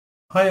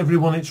Hi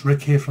everyone, it's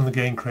Rick here from the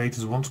Game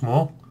Creators once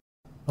more.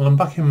 Well, I'm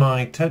back in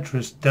my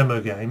Tetris demo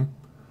game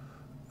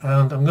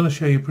and I'm going to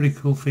show you a pretty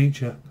cool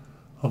feature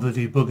of the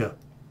debugger.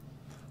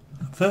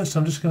 First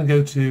I'm just going to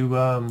go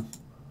to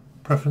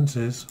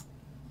Preferences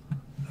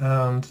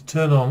and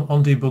turn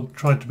on debug,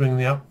 try to bring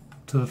the app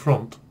to the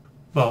front.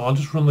 Well, I'll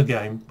just run the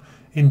game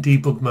in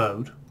debug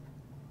mode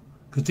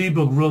because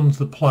debug runs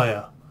the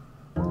player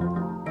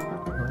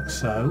like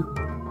so,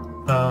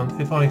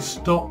 and if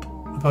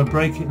I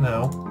break it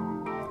now,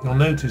 you'll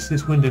notice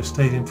this window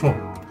stays in front.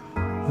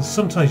 Because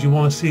sometimes you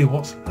want to see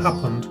what's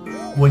happened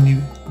when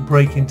you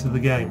break into the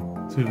game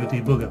through the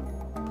debugger.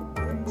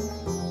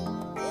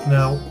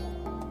 Now,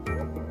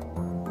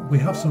 we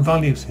have some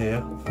values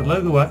here for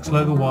logo X,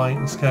 logo Y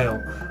and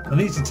scale. I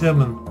need to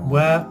determine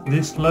where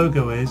this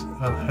logo is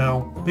and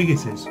how big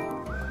it is.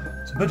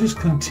 So if I just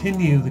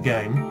continue the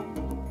game,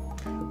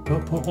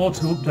 but put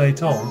auto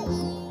update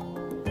on,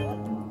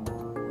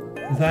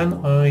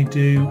 then I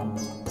do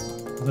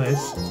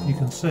this, you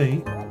can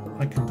see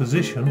I can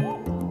position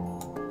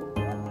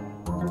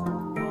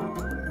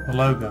the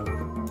logo.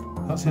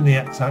 That's in the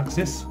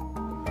x-axis.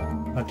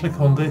 If I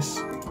click on this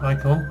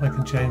icon, I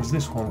can change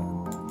this one.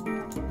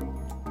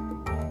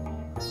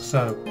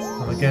 So,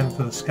 and again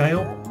for the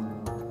scale.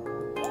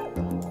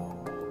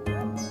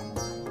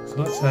 So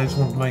let's say I just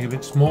want to make it a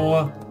bit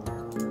smaller.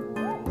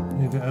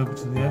 Move it over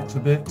to the X a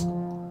bit.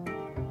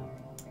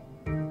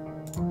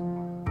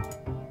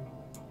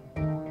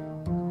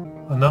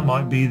 And that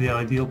might be the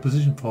ideal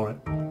position for it.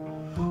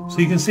 So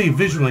you can see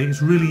visually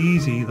it's really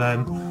easy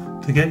then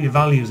to get your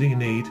values that you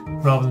need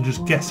rather than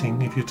just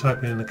guessing if you're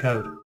typing in the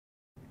code.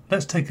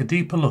 Let's take a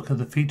deeper look at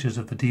the features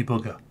of the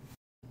debugger.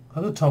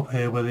 At the top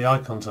here where the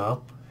icons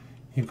are,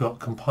 you've got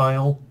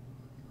compile,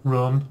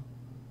 run,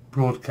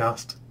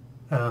 broadcast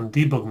and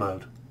debug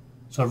mode.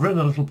 So I've written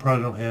a little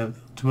program here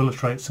to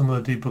illustrate some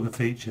of the debugger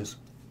features.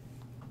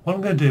 What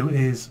I'm going to do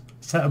is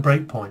set a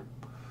breakpoint.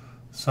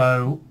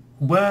 So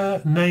where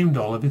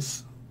 $,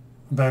 this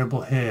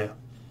variable here,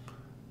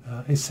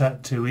 is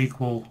set to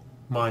equal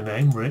my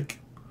name, Rick,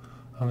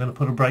 I'm going to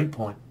put a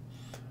breakpoint.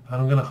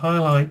 And I'm going to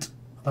highlight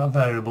that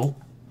variable,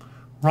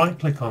 right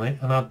click on it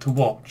and add to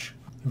watch.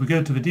 If we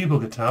go to the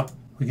debugger tab,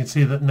 we can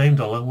see that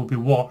 $, will be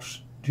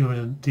watched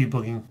during the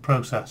debugging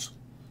process.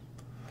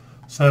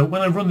 So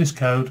when I run this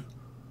code,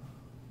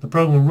 the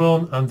program will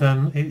run and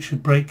then it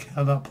should break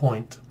at that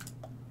point.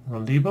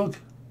 Run debug.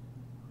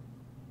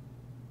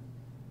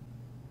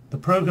 The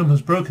program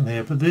has broken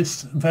here, but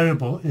this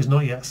variable is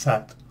not yet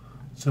set.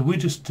 So we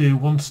just do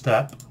one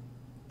step.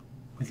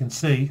 We can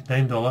see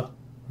 $,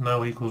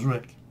 now equals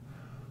Rick.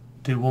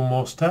 Do one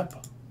more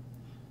step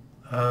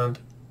and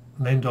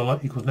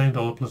 $, equals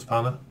 $, plus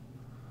banner,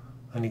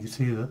 and you can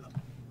see that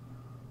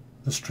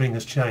the string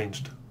has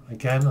changed.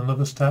 Again,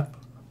 another step.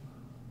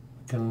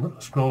 We can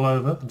scroll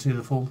over and see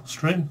the full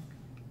string.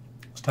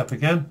 Step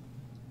again,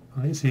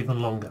 and it's even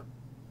longer.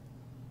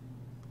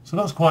 So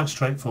that's quite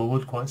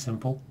straightforward, quite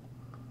simple.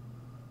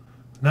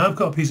 Now I've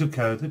got a piece of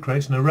code that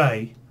creates an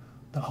array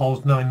that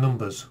holds 9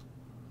 numbers.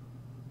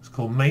 It's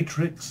called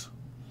matrix,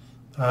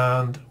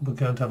 and we're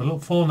going to have a little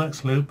for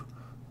next loop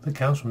that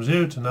counts from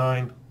 0 to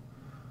 9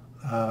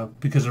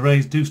 because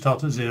arrays do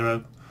start at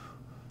 0,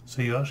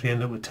 so you actually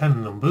end up with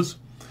 10 numbers.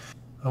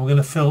 And we're going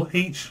to fill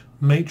each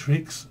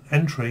matrix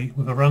entry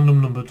with a random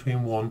number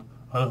between 1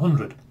 and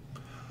 100.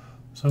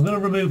 So I'm going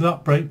to remove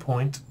that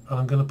breakpoint and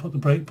I'm going to put the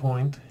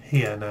breakpoint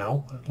here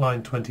now at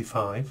line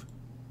 25.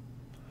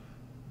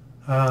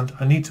 And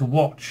I need to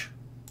watch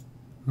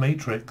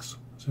matrix.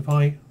 So if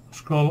I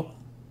scroll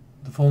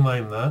the full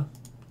name there,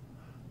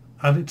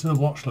 add it to the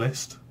watch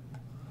list,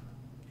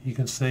 you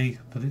can see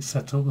that it's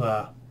set up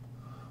there.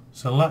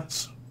 So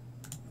let's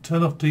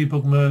turn off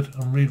debug mode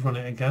and rerun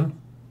it again.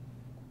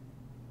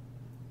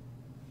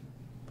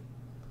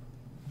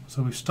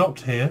 So we've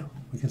stopped here.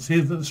 We can see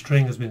that the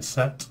string has been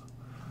set.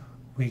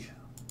 We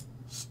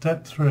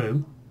step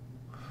through.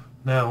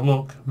 Now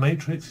look,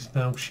 matrix is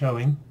now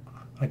showing.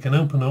 I can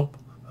open up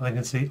and I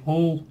can see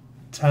all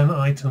 10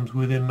 items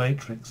within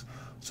matrix.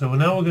 So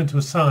now we're going to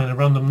assign a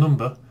random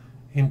number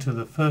into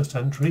the first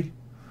entry,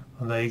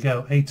 and there you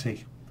go,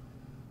 80.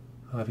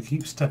 And if I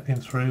keep stepping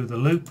through the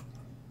loop,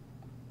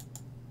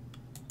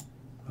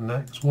 the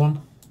next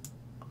one,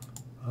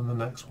 and the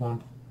next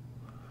one,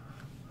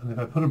 and if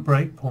I put a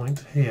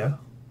breakpoint here,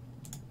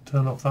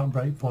 turn off that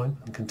breakpoint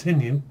and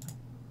continue,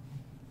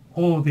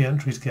 all of the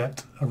entries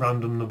get a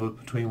random number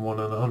between 1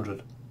 and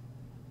 100.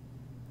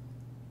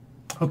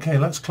 Okay,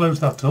 let's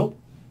close that up.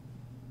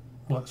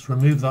 Let's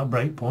remove that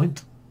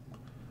breakpoint.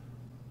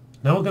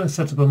 Now we're going to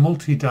set up a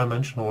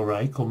multi-dimensional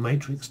array called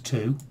matrix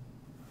 2.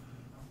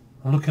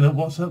 I'm looking at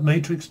what's at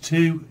matrix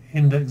 2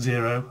 index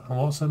 0 and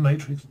what's at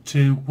matrix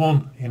 2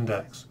 1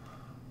 index.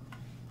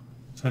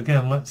 So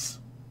again, let's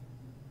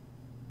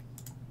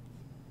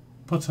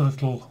put a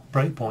little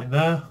breakpoint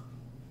there,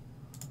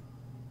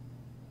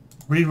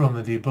 rerun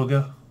the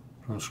debugger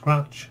from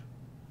scratch,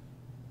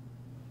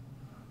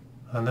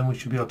 and then we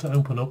should be able to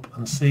open up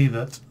and see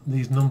that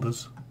these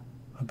numbers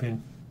have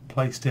been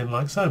placed in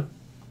like so.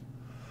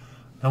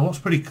 Now what's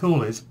pretty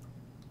cool is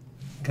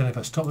Again, if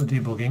I stop the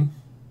debugging,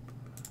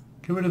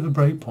 get rid of the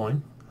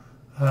breakpoint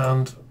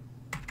and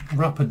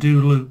wrap a do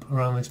loop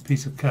around this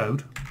piece of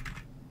code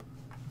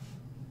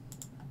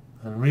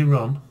and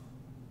rerun.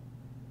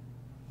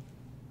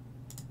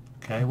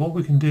 Okay, what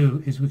we can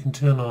do is we can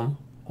turn on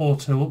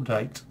auto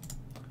update,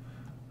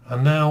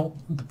 and now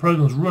the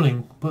program's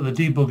running but the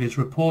debug is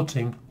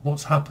reporting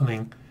what's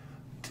happening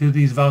to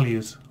these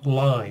values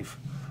live,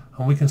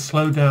 and we can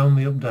slow down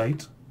the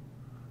update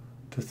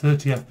to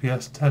 30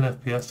 FPS, 10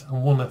 FPS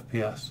and 1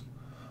 FPS,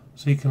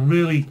 so you can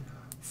really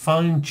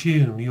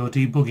fine-tune your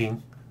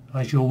debugging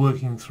as you're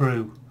working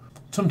through.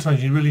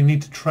 Sometimes you really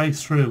need to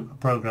trace through a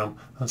program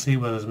and see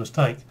where there's a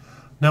mistake.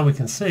 Now we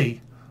can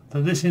see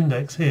that this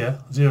index here,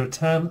 0,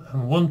 10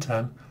 and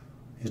 110,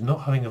 is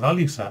not having a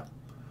value set.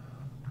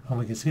 And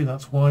we can see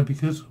that's why,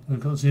 because we've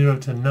got 0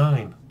 to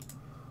 9.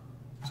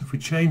 So if we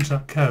change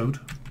that code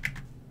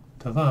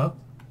to that,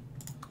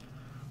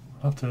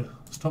 I'll have to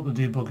stop the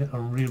debugger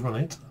and rerun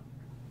it.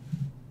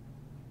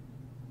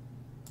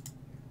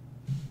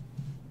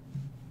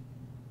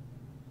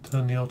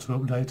 Turn the auto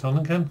update on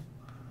again,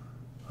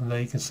 and there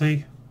you can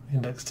see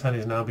index 10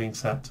 is now being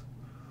set.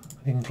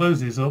 You can close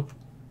these up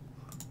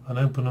and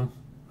open them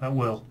at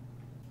will.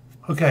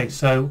 Okay,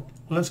 so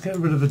let's get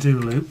rid of the do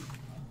loop,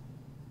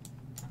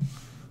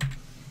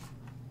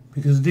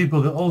 because the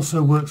debugger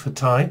also works for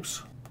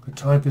types. A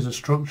type is a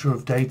structure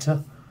of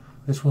data.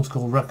 This one's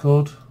called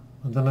record,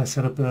 and then I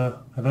set up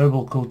a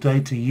variable called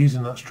data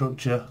using that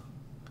structure.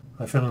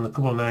 I fill in a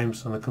couple of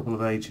names and a couple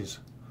of ages.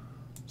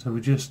 So we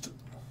just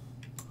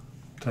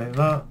take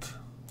that,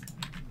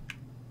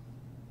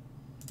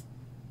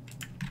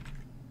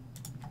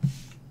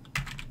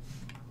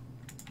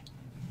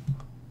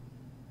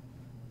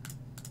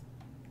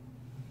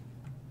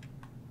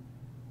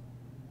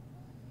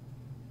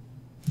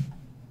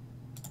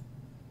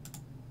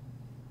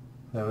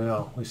 there we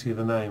are, we see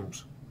the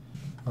names,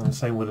 and the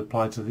same would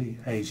apply to the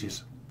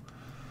ages.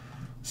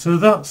 So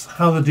that's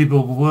how the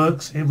debugger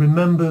works. It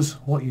remembers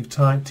what you've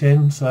typed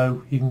in,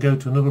 so you can go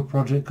to another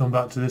project, come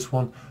back to this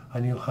one,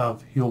 and you'll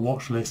have your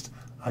watch list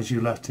as you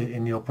left it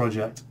in your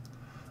project.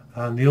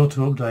 And the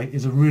auto update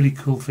is a really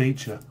cool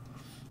feature.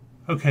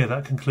 Okay,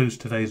 that concludes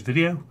today's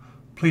video.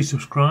 Please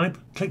subscribe,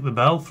 click the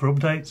bell for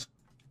updates.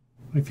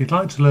 If you'd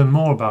like to learn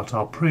more about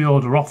our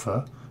pre-order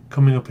offer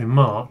coming up in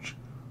March,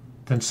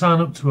 then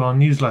sign up to our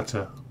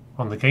newsletter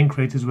on the Game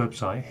Creators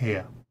website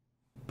here.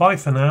 Bye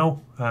for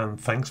now, and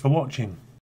thanks for watching.